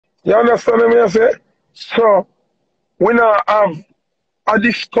You understand what I say? So, we now have a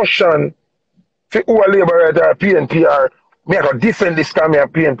discussion for who are labor right or PNP or me I can defend this kind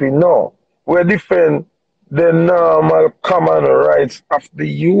of PNP. No. We defend the normal common rights of the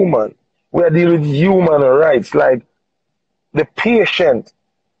human. We are dealing with human rights like the patient.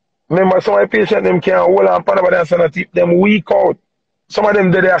 Remember some of the patient them can't hold on for nobody and send a teeth them weak out. Some of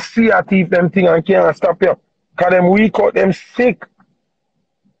them they see a teeth them thing and can't stop you. Cause them weak out, them sick.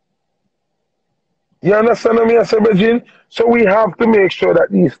 You understand what I say, Virgin? So we have to make sure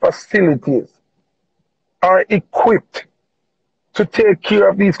that these facilities are equipped to take care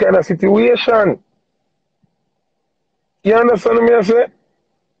of these kind of situations. You understand what I say?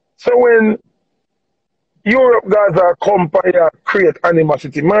 So when Europe guys are come by create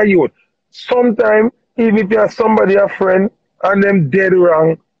animosity, my youth, sometimes even if you have somebody a friend and them dead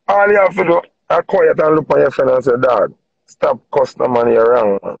wrong, all you have to do is quiet and look at your friend and say, dog, stop cussing the money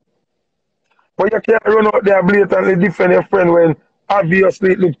around. Man. But you can't run out there blatantly defend your friend when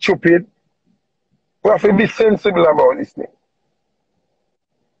obviously it looks stupid. We have to be sensible about this thing.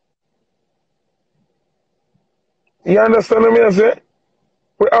 You understand what I say?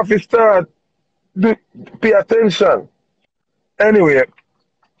 We have to start to pay attention. Anyway,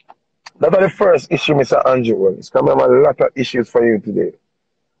 that are the first issue, Mr. Andrew. It's coming up a lot of issues for you today.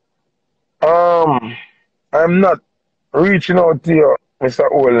 I'm not reaching out to you,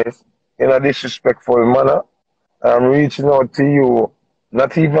 Mr. Owens, in a disrespectful manner. I'm reaching out to you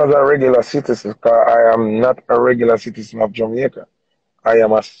not even as a regular citizen, because I am not a regular citizen of Jamaica. I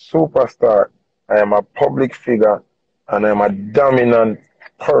am a superstar. I am a public figure, and I am a dominant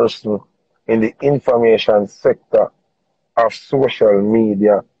person in the information sector of social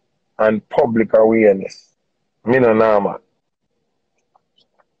media and public awareness. Me no normal.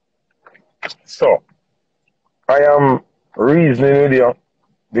 So, I am reasoning with you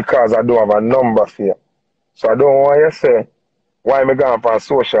because I don't have a number for you. So I don't want you to say, why am I going on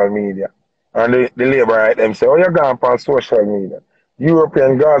social media? And the labor right them say, oh, you're going on social media.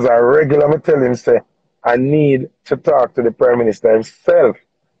 European guys are regular, me tell him, say, I need to talk to the Prime Minister himself.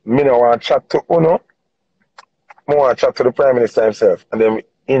 Me no want to chat to Uno. I want to chat to the Prime Minister himself. And then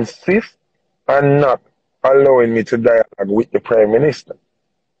insist on not allowing me to dialogue with the Prime Minister.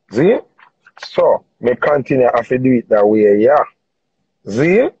 See? So, me continue have to do it that way, yeah.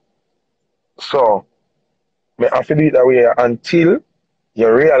 See? So, me have to do it that way until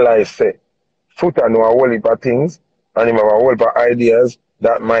you realize, say, Foota know a whole heap of things and him have a whole heap of ideas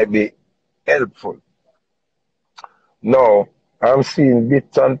that might be helpful. Now, I'm seeing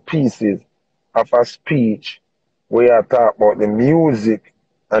bits and pieces of a speech where I talk about the music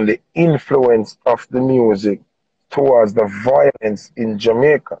and the influence of the music towards the violence in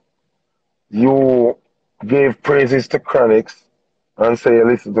Jamaica. You gave praises to Chronix and say you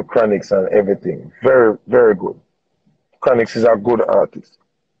listen to Chronix and everything. Very, very good. Chronix is a good artist.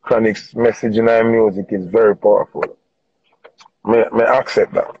 Chronix message in our music is very powerful. May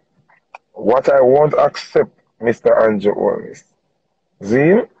accept that. What I won't accept, Mr. Andrew Ormis,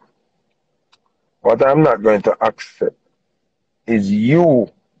 see, what I'm not going to accept is you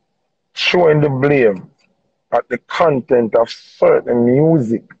showing the blame at the content of certain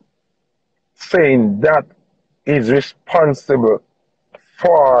music, saying that is responsible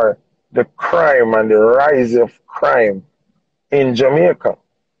for the crime and the rise of crime in Jamaica.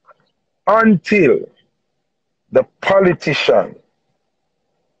 Until the politicians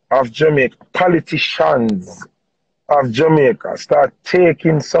of Jamaica start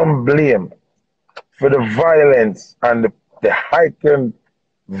taking some blame for the violence and the heightened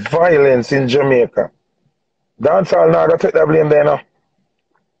violence in Jamaica. Dancehall now go take that blame there now.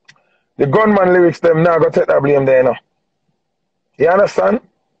 The gunman lyrics them now go take that blame there now. You understand?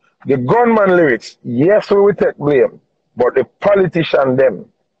 The gunman lyrics, yes, we will take blame, but the politician them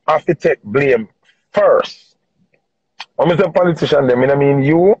have to take blame first. When I say politician them, I mean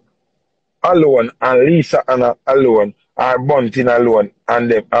you alone and Lisa Anna alone or Bunting alone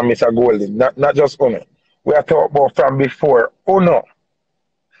and them and Mr. Golden, not just Uno. We are talking about from before Uno.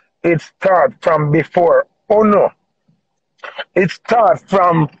 It starts from before Uno. It starts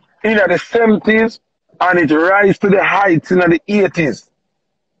from in the 70s and it rises to the heights in the 80s.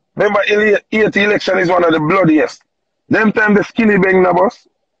 Remember, 80 election is one of the bloodiest. Them time the Skilly Bang na bus,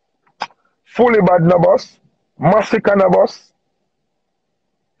 Fully Bad na bus, Massacre na bus.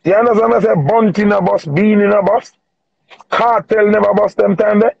 You understand? I say Bunty na bus, Beanie na bus, Cartel never bust them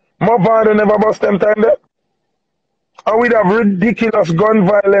time there, Movado never bust them time there. And we'd have ridiculous gun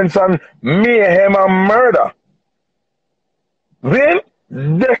violence and mayhem and murder. Then,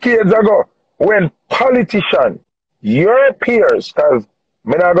 decades ago, when politicians, your peers, because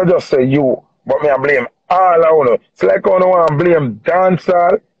Me not gonna just say you, but me I blame all of you. It's like I want to blame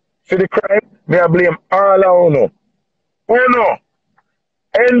dancehall for the crime. Me I blame all of you. Uno,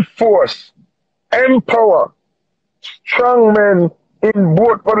 enforce, empower strong men in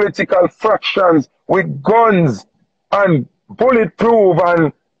both political factions with guns and bulletproof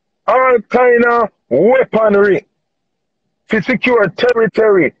and all kind of weaponry to secure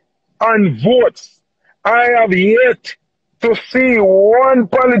territory and votes. I have yet to see one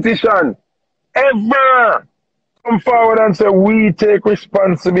politician ever come forward and say we take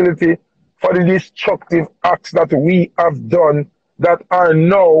responsibility for the destructive acts that we have done that are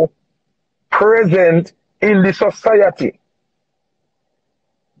now present in the society.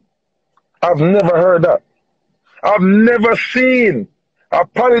 I've never heard that. I've never seen a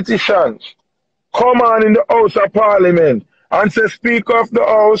politician come on in the House of Parliament and say, Speaker of the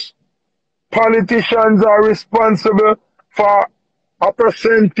House, politicians are responsible for a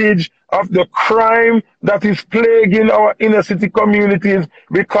percentage of the crime that is plaguing our inner city communities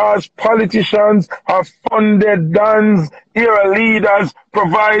because politicians have funded dons, era leaders,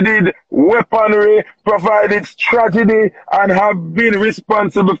 provided weaponry, provided strategy, and have been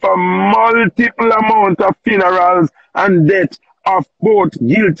responsible for multiple amount of funerals and deaths of both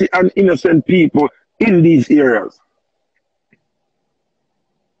guilty and innocent people in these areas.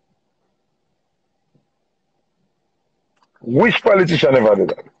 Which politician ever did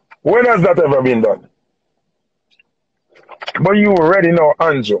that? When has that ever been done? But you already know,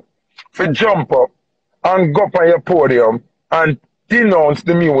 Andrew, to jump up and go up on your podium and denounce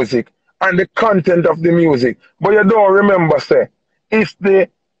the music and the content of the music. But you don't remember, say, it's the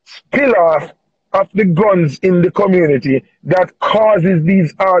spill off of the guns in the community that causes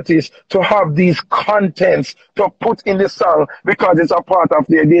these artists to have these contents to put in the song because it's a part of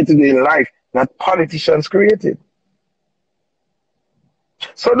their day-to-day life that politicians created.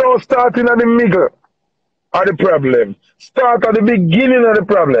 So don't start in at the middle of the problem. Start at the beginning of the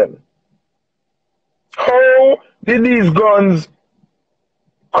problem. How did these guns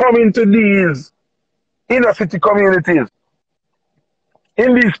come into these inner city communities?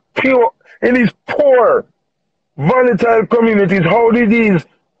 In these poor, volatile communities, how did these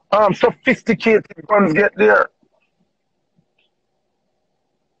sophisticated guns get there?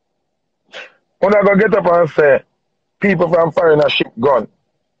 When I go get up and say, people from foreign ship gun.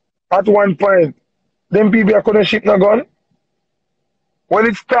 At one point, them people couldn't ship no gun. When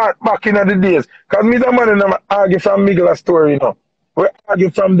it start back in the days, because me the man and I argue from Miguel's story, you know. We argue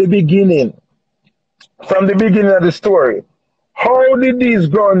from the beginning. From the beginning of the story. How did these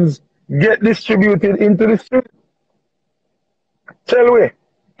guns get distributed into the street? Tell me.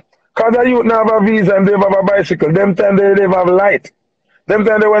 Because the youth now have a visa and they have a bicycle. Them time they have light. Them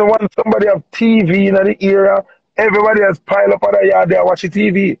time they when want somebody have TV in the era, everybody has piled up at the yard there watch the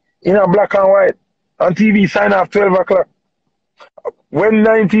TV in a black and white. And TV sign off 12 o'clock. When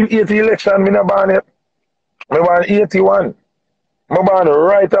 1980 election, me not born yet. Me born 81. Me born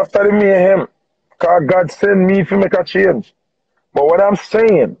right after the mayhem. Because God sent me to make a change. But what I'm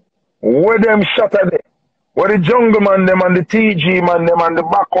saying, where them shot at it, where the jungle man them and the TG man them and the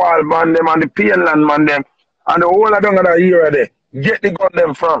backwall man them and the Painland man them and the whole of them that era there, get the gun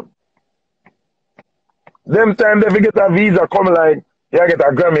them from. Them time they get a visa come like, you get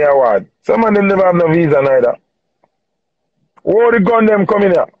a Grammy award. Some of them never have no visa neither. Where the gun them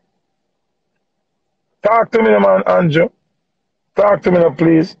coming here? Talk to me, man, Andrew. Talk to me now,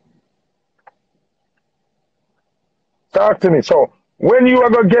 please. Talk to me. So, when you are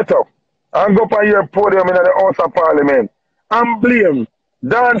going to get up and go up on your podium in the House of Parliament and blame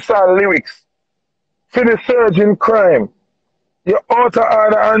dancehall lyrics for the surge in crime, you're out of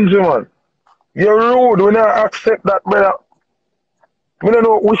order, Andrew, man. You're rude. We not accept that, brother. We don't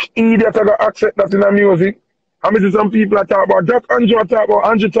know which idiot are going to accept that in the music. I mean, some people are talking about that.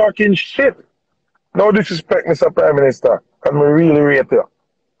 Andrew talking shit. No disrespect, Mr. Prime Minister, because I really rate you.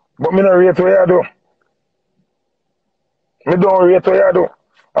 But I don't rate what you do. I don't rate what you do.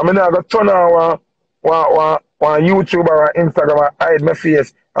 I mean, I go turn on one YouTube or Instagram and hide my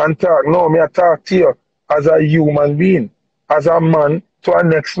face and talk. No, I talk to you as a human being, as a man to a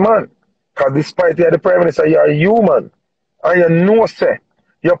next man. Because despite you're the Prime Minister, you're a human. And you know, say,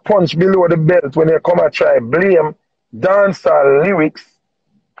 you punch below the belt when you come and try blame dancehall lyrics.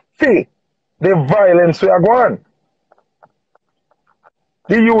 See, the violence we are going.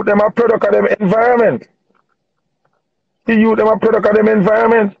 The youth, them are product of them environment. The youth, them are product of them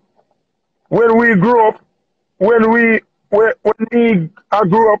environment. When we grew up, when me I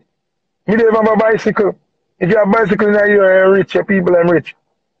grew up, me didn't have a bicycle. If you have a bicycle in here, you're rich, your people are rich.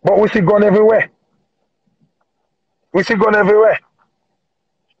 But we see gun everywhere. We see gun everywhere.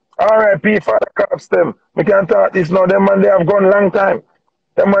 R.I.P. for the cops them. We can't talk this now. Them man they have gone long time.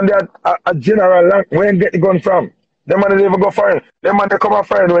 Them man they a general long. Where get the gun from? Them man they never go foreign. Them man they come a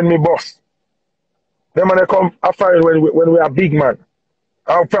foreign when me boss. Them man they come a foreign when we are big man.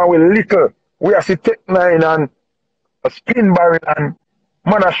 And from we little. We are see Tech 9 and a spin barrel and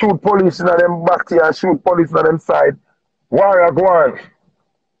man a shoot police in them back here and shoot police in them side. Warrior go on.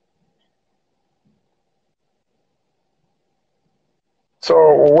 So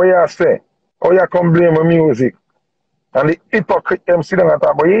what you say? Oh you come blame the music. And the hypocrite them sit down and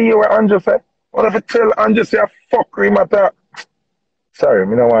talk. But you hear what Andrew say? What if you tell Andrew say a fuckery matter? Sorry,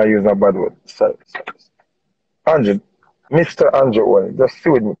 I don't want to use a bad word. Sorry. Andrew, Mr. Andrew Owen, just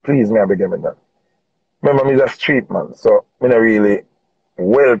sit with me, please, me I beg you that. Remember, me is a street man, so me not really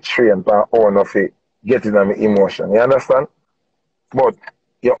well trained on how enough to get in my emotion. You understand? But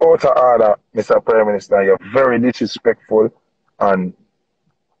you're out of order, Mr. Prime Minister. You're very disrespectful and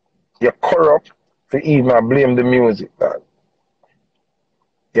you're corrupt to even blame the music, dad.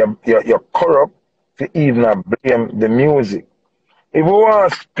 You're corrupt to even blame the music. If we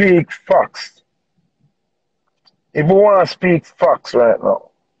want to speak facts, right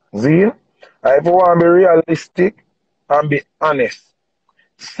now, Zine, if we want to be realistic and be honest,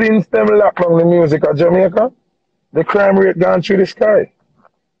 since them lock down the music of Jamaica, the crime rate gone through the sky.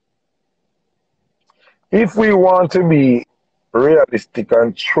 If we want to be realistic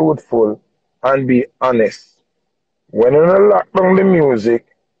and truthful and be honest, when we lock down the music,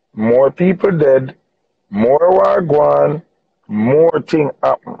 more people dead, more war gone, more thing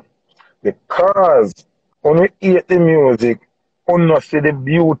happen. Because when we hate the music, we not see the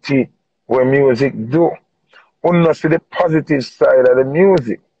beauty where music do. We not see the positive side of the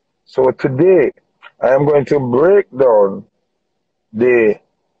music. So today, I am going to break down the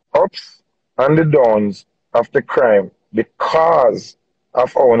ups and the downs of the crime because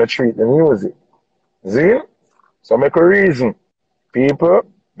of how we treat the music. See? So make a reason. People,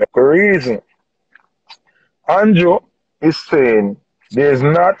 make a reason. Andrew is saying there's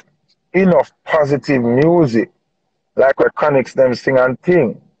not enough positive music like what Chronics them sing and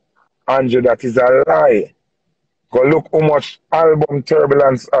ting. Andrew, that is a lie. Go look how much album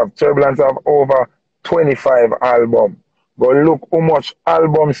Turbulence have. Turbulence have over 25 albums. Go look how much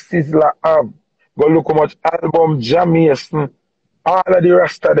album Sizzler have. Go look how much album Jamaica, all of the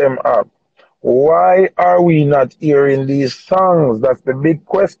rest of them have. Why are we not hearing these songs? That's the big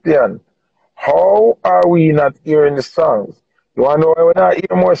question. How are we not hearing the songs? You want to know why we're not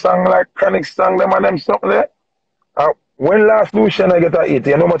hearing more songs like Chronic song, them and them something there? When last Lucian I get a hit,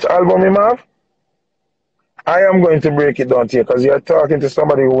 you know how much album him have? I am going to break it down to you because you're talking to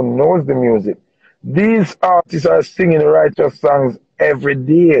somebody who knows the music. These artists are singing righteous songs every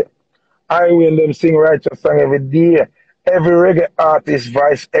day. I hear them sing righteous song every day. Every reggae artist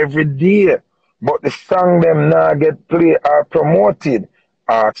voice every day. But the song them now get played or promoted.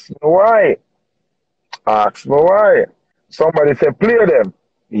 Ask me why. Ask me why. Somebody say play them.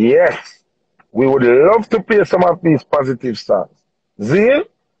 Yes. We would love to play some of these positive songs. Zine?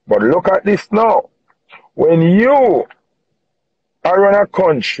 But look at this now. When you are in a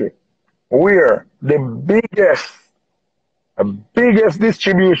country where the biggest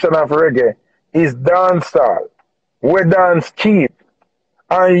distribution of reggae is dancehall, where dance keep,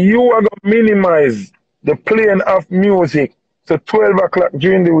 and you are going to minimize the playing of music to 12 o'clock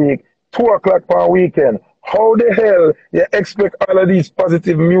during the week, 2 o'clock per weekend, how the hell you expect all of these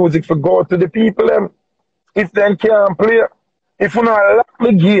positive music to go to the people them if they can't play? If you not lock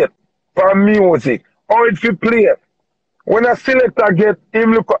the gate for music, how it fi play? When a selector get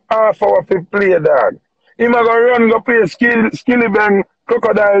him look half hour fi play, dog. Him a go run go play skilly bang,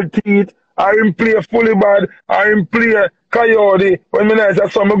 crocodile teeth, or him play fully bad, or him play coyote. When me nice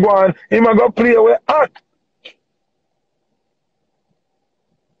as some go on, him a go play with hot.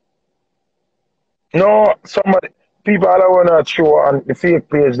 No, somebody, people all wanna show on the fake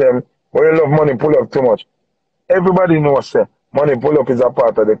page them where you love money pull up too much. Everybody knows say money pull up is a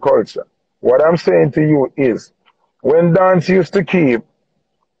part of the culture. What I'm saying to you is, when dance used to keep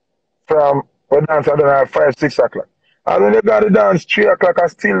from when dance I don't know 5, 6 o'clock. And when you got to dance 3 o'clock, I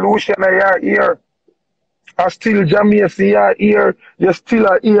still Lucian in your ear. I still Jamaica in your ear. You still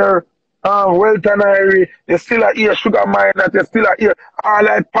a ear Welton Irie. You still a ear Sugar Minot. You still a ear all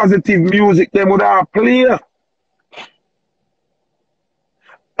that positive music them would have play.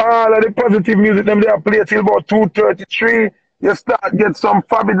 All of the positive music them they have play till about 2:33. You start get some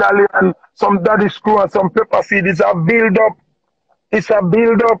Fabi Dali and some Daddy Screw and some Pepper Seed. It's a build up. It's a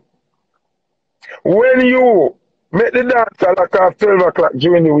build up. When you make the dance at like 12 o'clock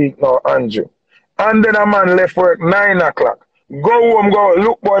during the week now, Andrew, and then a man left work 9 o'clock, Go home, go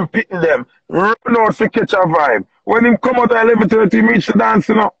look boy and pitting them. Run out to catch a vibe. When him come out at 11:30, him reach the dance,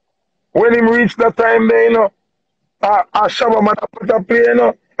 you know. When him reach that time there, you know, a Shabba man put a play, you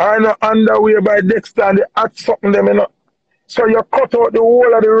know. I know underway by Dexter and they add something them, you know. So you cut out the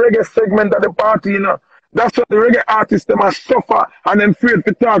whole of the reggae segment of the party, you know. That's what the reggae artists them must suffer and then afraid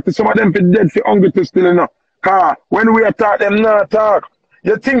to talk to some of them for dead for hungry to still, you know. Cause when we attack them not talk.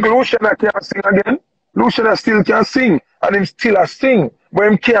 You think Luciana can't sing again? Luciana still can sing and him still a sing, but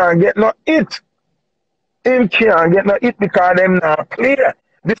him can't get no hit. Him can't get no hit because them not play.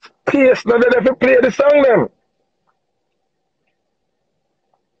 This place not they ever play the song them.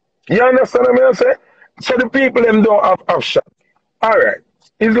 You understand what I'm saying? So the people them don't have option. Alright.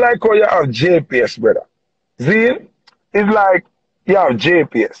 It's like how you have JPS, brother. See? It's like you have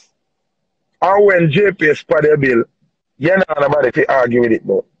JPS. And when JPS pay their bill, you're not nobody to argue with it,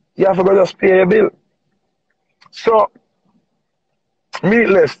 but you have to go just pay your bill. So,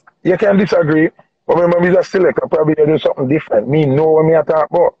 meatless, you can disagree, but remember, me just select, probably do something different. Me know what me I talk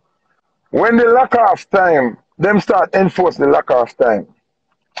about. When the lack of time, them start enforce the lack of time,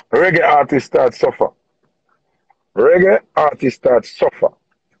 reggae artists start suffer. Reggae artists start suffer.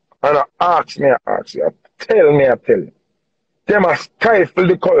 And I ask me, I ask you, I tell you. Them a stifle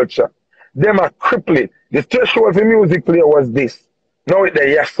the culture. Them a cripple it. The threshold for music player was this. Now it's the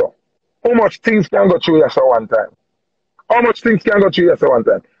yes sir. How much things can go through yes sir one time? How much things can go through yes sir one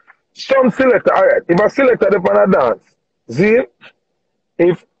time? Some selector, alright, if I select them on a dance, see,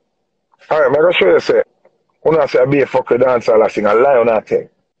 if, alright, I'm going to show you, say, when I say I be a fucking dancer, I sing a lie on that thing.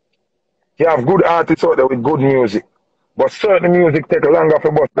 You have good artists out there with good music, but certain music take longer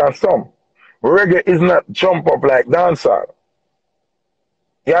for bust than some. Reggae is not jump up like dancehall.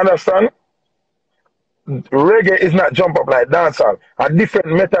 You understand? Reggae is not jump up like dancehall. A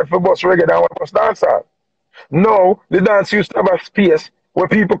different method for bust reggae than what bust dancehall. No, the dance used to have a space where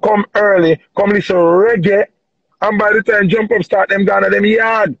people come early, come listen reggae, and by the time jump up start them down at them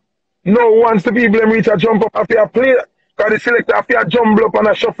yard. No, once the people them reach a jump up after a play, because the selector after a jumble up and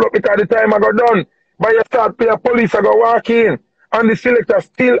a shuffle up because the time I go done. By you start play a police I go walk in. And the selector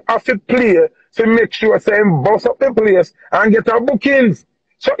still have to play to make sure say him bust up the place and get our bookings.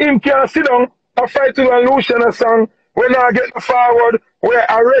 So him can sit down and fight to a Lucian a song when I get forward where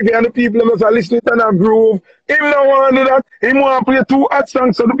a reggae and the people must are listening to that groove. Him don't want to do that. Him want to play two hot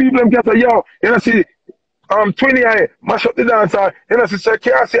songs so the people them get a yo. You know see 20 I mash up the dance. You know see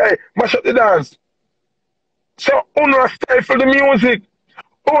Cassie I mash up the dance. So uno stifle the music.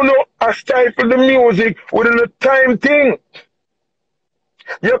 Uno stifle the music within the time thing.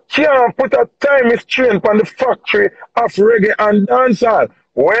 You can't put a time restraint on the factory of reggae and dancehall.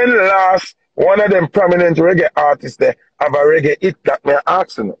 When last one of them prominent reggae artists there have a reggae hit that me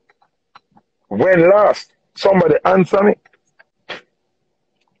asking? When last? Somebody answer me.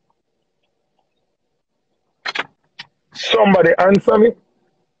 Somebody answer me.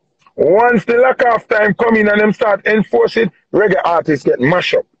 Once the lack of time come in and them start enforcing, reggae artists get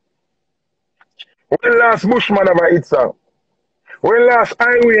mashed up. When last Bushman have a hit song? When last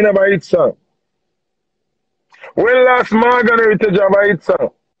Highway have a hit song? When last Morgan Heritage have a hit song?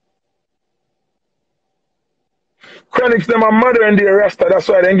 Chronics them a mother and the Rasta, that's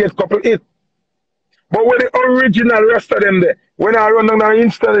why they get couple hit. But when the original Rasta them there, when I run down on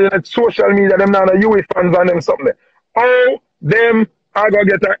Insta and social media, them now the UE fans and them something there. How them are gonna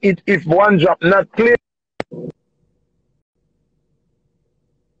get a hit if one drop not play?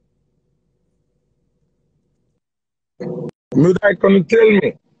 Would I come tell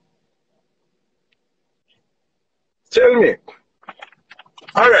me? Tell me.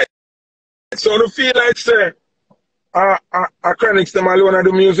 Alright. So the feel like say Chronics them alone of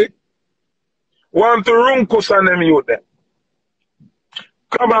the music. Want to runkus on them youth them.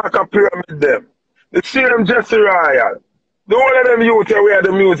 Come back a pyramid them. The same Jesse Royal. The whole of them youth here wear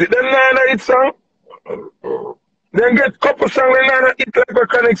the music. Them nine hit song. Then get couple songs they nine hit like the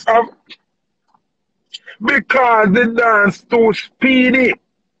Chronics have. Because the dance too speedy.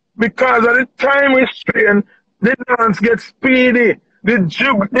 Because of the time restraint, the dance gets speedy. The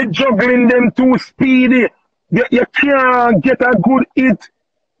juggling them too speedy. You can't get a good hit.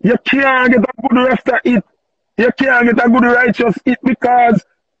 You can't get a good rest of it. You can't get a good righteous hit because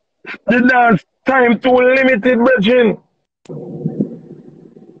the dance time too limited, brethren.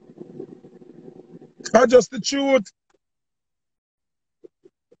 Adjust the truth.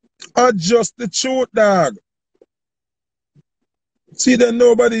 Adjust the truth, dog. See that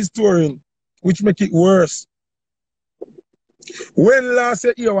nobody's touring, which make it worse. When last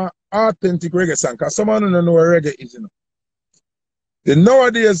year you have an authentic reggae song, because someone don't know what reggae is, you know. Then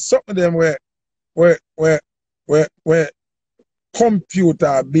nowadays, some of them where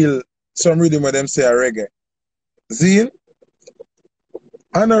computer build some rhythm where them say a reggae. See?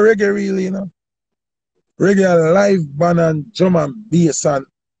 I know reggae really, you know. Reggae a live band and drum and bass and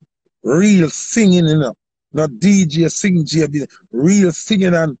real singing, you know. Not DJ sing JB, real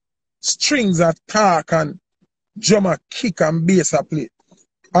singing and strings at talk and drum a kick and bass a play.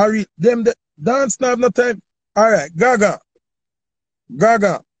 Them the dance now have no time. Alright, Gaga.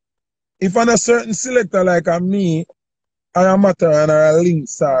 Gaga. If on a certain selector like a me, or a matter and a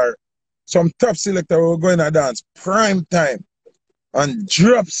links or some top selector will go in a dance prime time and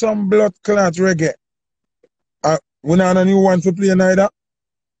drop some blood clot reggae. We not a new one for play neither.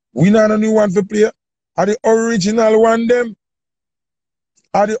 We not a new one for play. Are the original one them?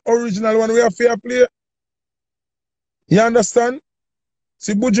 Are the original one we have fair play? You understand?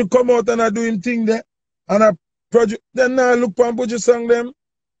 See Buju come out and I do him thing there. And I project then now look on Buju song them.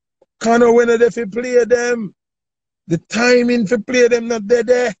 Can't know when they fi play them. The timing for play them not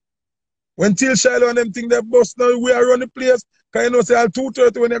there. When Till Shiloh and them think they bust now we are run the place. Cause you know say at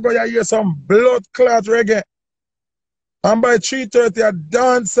 2:30 when you go you hear some blood clot reggae. And by 3:30 a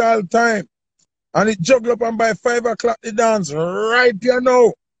dance all time. And it juggle up and by 5 o'clock the dance right here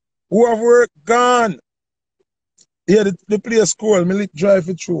now. Who have work gone. Yeah, the place cool. Me lip drive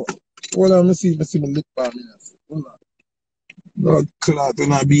it through. Hold on, me see my lip palm. Hold on. Blood clot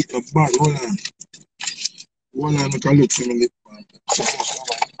when I beat the bad. Hold on. Hold on, make a look for my lip palm.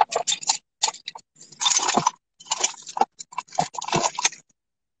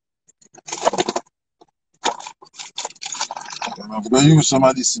 I'm going to use some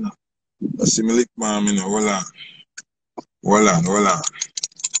of this now. I see my lip palm, you know. Hold on. Hold on, hold on.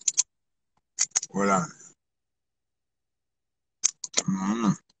 Hold on.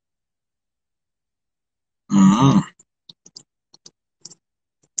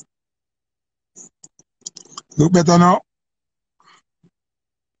 Look better now?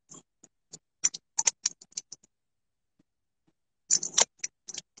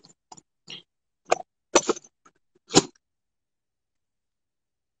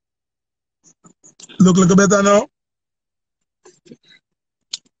 Look better now?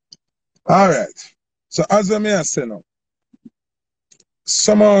 Alright. So as I may say now,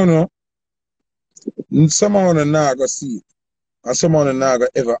 somehow not go see it. And somehow not go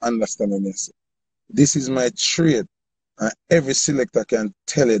ever understand what I say. This is my trade. And every selector can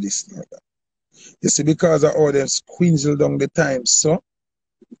tell you this now. You see, because of all them squingle down the time, so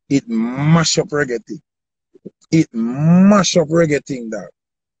it mash up reggae thing. It mash up reggae thing, dog.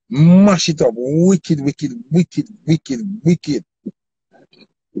 Mash it up. Wicked.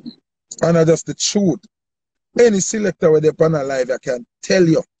 And that's just the truth. Any selector with the on live, I can tell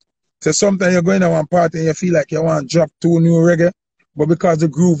you. So sometimes you're going to one party and you feel like you want to drop 2 new reggae, but because the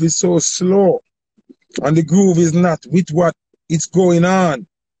groove is so slow and the groove is not with what it's going on,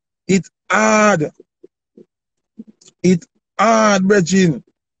 it's hard. It's hard, Regine.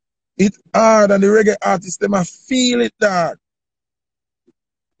 It's hard, and the reggae artists, they must feel it, dog.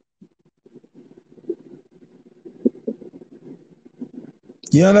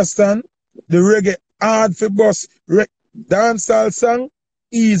 You understand? The reggae hard for bust. Dancehall song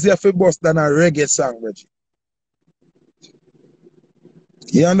easier for bust than a reggae song, Reggie.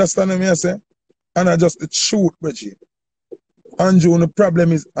 You understand what I say? And I just the truth, Reggie. Andrew, the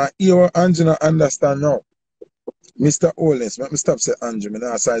problem is, Andrew not understand now. Mr. Holness, let me stop say Andrew, I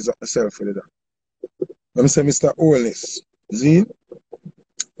not size up myself for that. Let me say Mr. Holness. See?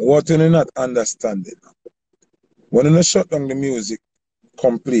 What you not understanding? When you shut down the music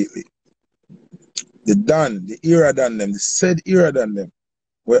completely, the era done them, the said era done them,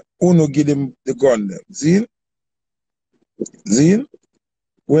 where Uno give them the gun them. See? See?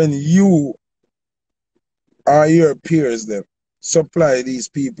 When you or your peers them supply these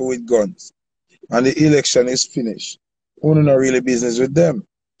people with guns and the election is finished, Uno not really business with them.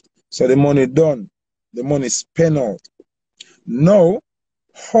 So the money done, the money spent out. Now,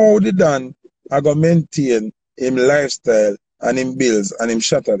 how the done are going to maintain him lifestyle and him bills and him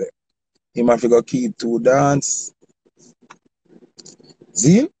shatter them? Him have to go keep to dance.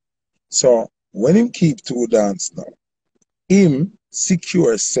 See? So, when him keep to dance now, him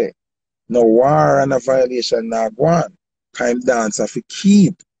secure say, no war and a violation not go on. Can him dance have to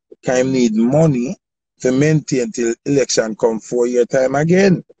keep. Can him need money to maintain till election come 4 year time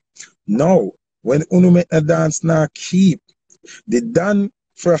again. Now, when Uno make a dance now keep, the Dan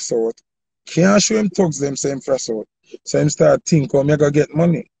fresh out, can't show him thugs them same fresh out. So him start think how me go get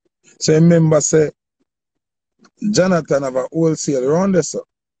money. So remember say Jonathan have a wholesale around there. So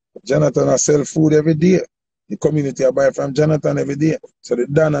Jonathan a sell food every day. The community a buy from Jonathan every day. So the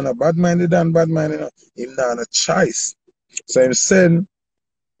Dan and a bad mind, the Dan bad mind, you know, him not a choice. So him send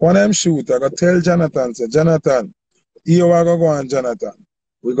one of them shooter, I go tell Jonathan, say, Jonathan, here we go on, Jonathan.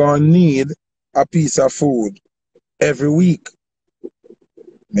 We're going to need a piece of food every week.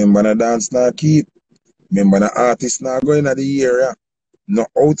 Remember the dance now keep. Remember the artist now going to the area. No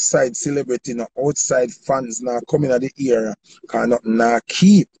outside celebrity, no outside fans now coming to the area. Because nothing now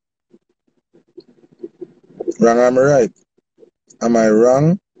keep. Wrong, am I right? Am I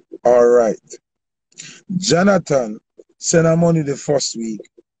wrong or right? Jonathan send her money the first week,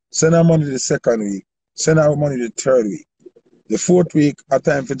 send her money the second week, send her money the third week. The fourth week, a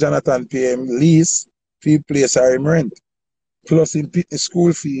time for Jonathan pay him lease, fee place or him rent, plus him pick the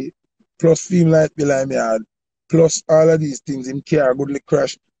school fee, plus fee light bill I'm yard, plus all of these things in car goodly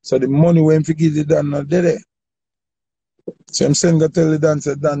crash. So the money when he give the Dan not there. So I'm saying go tell the Dan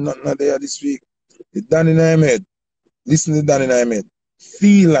said Dan not there this week. The Dan in my head. Listen to Dan in my head.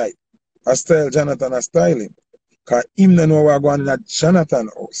 Feel like I style Jonathan, I style him. Because him don't know what going on in Jonathan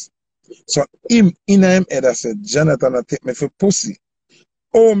house. So him in him head I said, Jonathan I take me for pussy.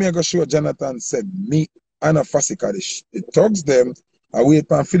 Oh, me I go show Jonathan said me and a fussy cause the thugs them I wait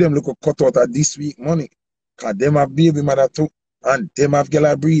for them look cut out of this week money. Cause them have baby mother too. And them have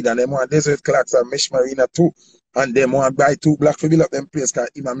girl breed and them want desert clocks and mesh marina too. And them want buy two black for build up them place cause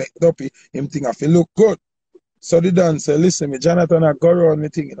him a make dopey, him think I feel look good. So the Dan say, listen me, Jonathan I go around me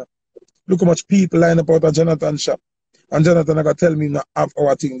thing, you know. Look how much people line up out of Jonathan shop. And Jonathan I got tell me not have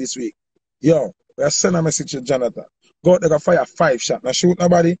our thing this week. Yo, we send a message to Jonathan. Go out there and fire 5 shots. Now shoot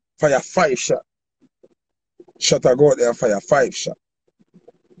nobody, fire 5 shots. Shot a go out there and fire 5 shots.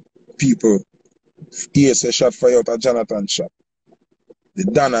 People here say shot fire out of Jonathan shop. The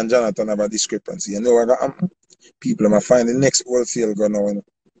Dan and Jonathan have a discrepancy. You know what happen? People might find the next wholesale gun now.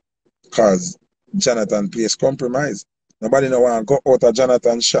 Because Jonathan place compromise. Nobody no want to go out of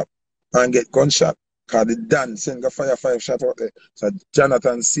Jonathan's shop and get gunshot. Because the Dan send go fire 5 shots out there. So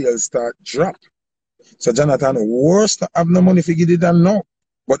Jonathan's sales start drop. So Jonathan worse to have no money if he give the Dan now.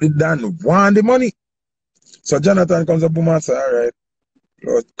 But the Dan want the money. So Jonathan comes up and say, alright,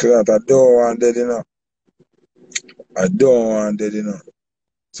 Lord Clot, I don't want that, you know. I don't want that, you know.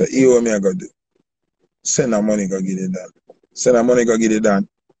 So here what me I go do. Send the money go get it done. Send the money go get it done.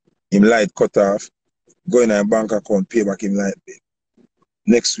 Him light cut off. Go in a bank account, pay back him light bill.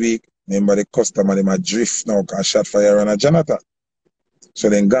 Next week, remember the customer them a drift now cause shot fire on a Jonathan. So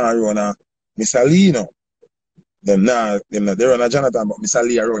then go and run a Mr. Lee now. Them not they run a Jonathan, but Mr.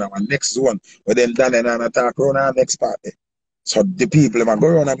 Lee run our next zone. But then Dan and attack run our next party. So the people them go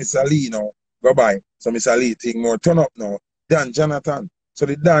run a Mr. Lee now, go by. So Mr. Lee think more turn up now than Jonathan. So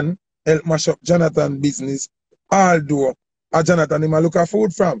the Dan help mash up Jonathan business. Although a Jonathan him a look at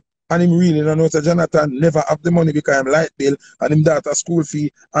food from. And him really don't know that Jonathan never have the money because him light bill and him daughter school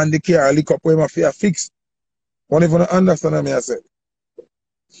fee and the car lick up where him a fear fix. One even understand what I say.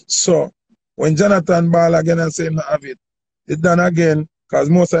 So when Jonathan ball again and say him not have it, it done again, because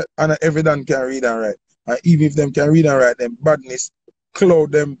most of and every Dan can read and write. And even if them can read and write, them badness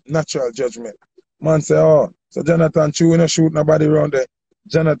cloud them natural judgment. Man say, oh, so Jonathan true, we no shoot nobody around there.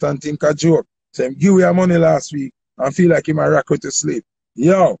 Jonathan think a joke. So him give your money last week and feel like him a rock to sleep.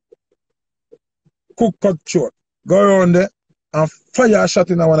 Yo, cook cut short. Go around there and fire a shot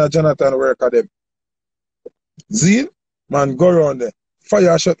in one of Jonathan work at them. Zeal, man, go around there.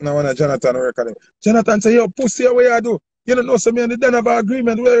 Fire a shot in one of Jonathan work at them. Jonathan say, yo, pussy, what you do? You don't know, so me and the Dan have an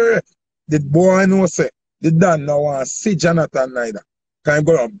agreement. Where the boy know say, the Dan now want to see Jonathan neither. Can you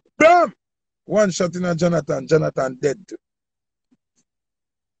go around, bam! One shot in a Jonathan, Jonathan dead.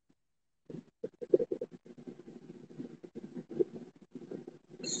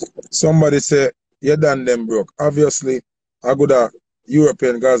 Somebody say, you done them broke. Obviously, a good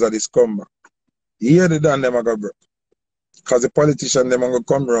European guys are this come back. Here they done them a go broke. Because the politician them are going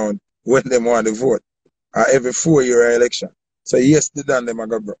to come around when they want to vote. Every 4-year election. So yes, they done them a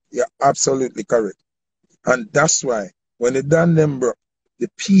go broke. You're absolutely correct. And that's why when they done them broke, the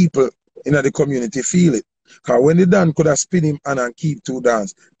people in the community feel it. Because when they done could have spin him and keep 2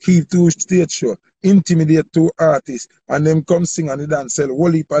 dance, keep 2 stage show, intimidate 2 artists, and them come sing and they dance sell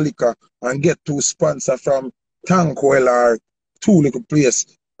whole heap of liquor and get 2 sponsors from Tankwell or 2 little place,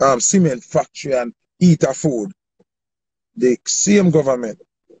 cement factory and eat a food. The same government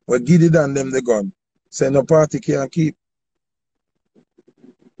will give it and them the gun. Say no party can keep.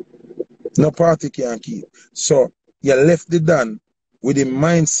 No party can keep. So you left the Dan with the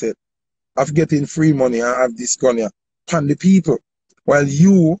mindset of getting free money and have this gun here pan the people. While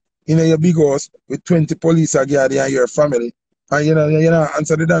you in your big house with 20 police are guarding and your family and you know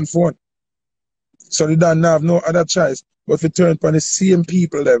answer the Dan phone. So the Dan now have no other choice but to turn upon the same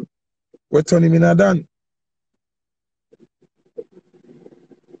people them we turn him in a Dan.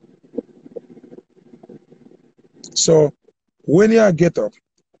 So when you get up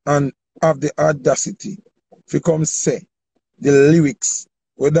and have the audacity to come say the lyrics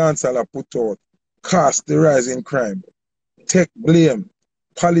we dancehall put out cast the rise in crime, take blame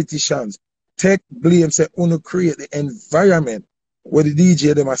politicians, take blame say uno create the environment where the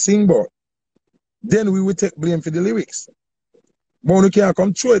DJ them a sing about, then we will take blame for the lyrics. But you can't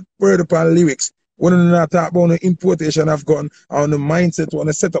come through it word upon lyrics when you not talk about the importation of gun and the mindset want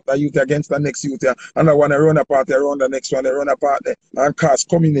to set up the youth against the next youth and I want to run a party around the next one, they run a party and cause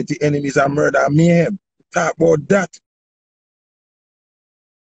community enemies and murder and mayhem. Talk about that.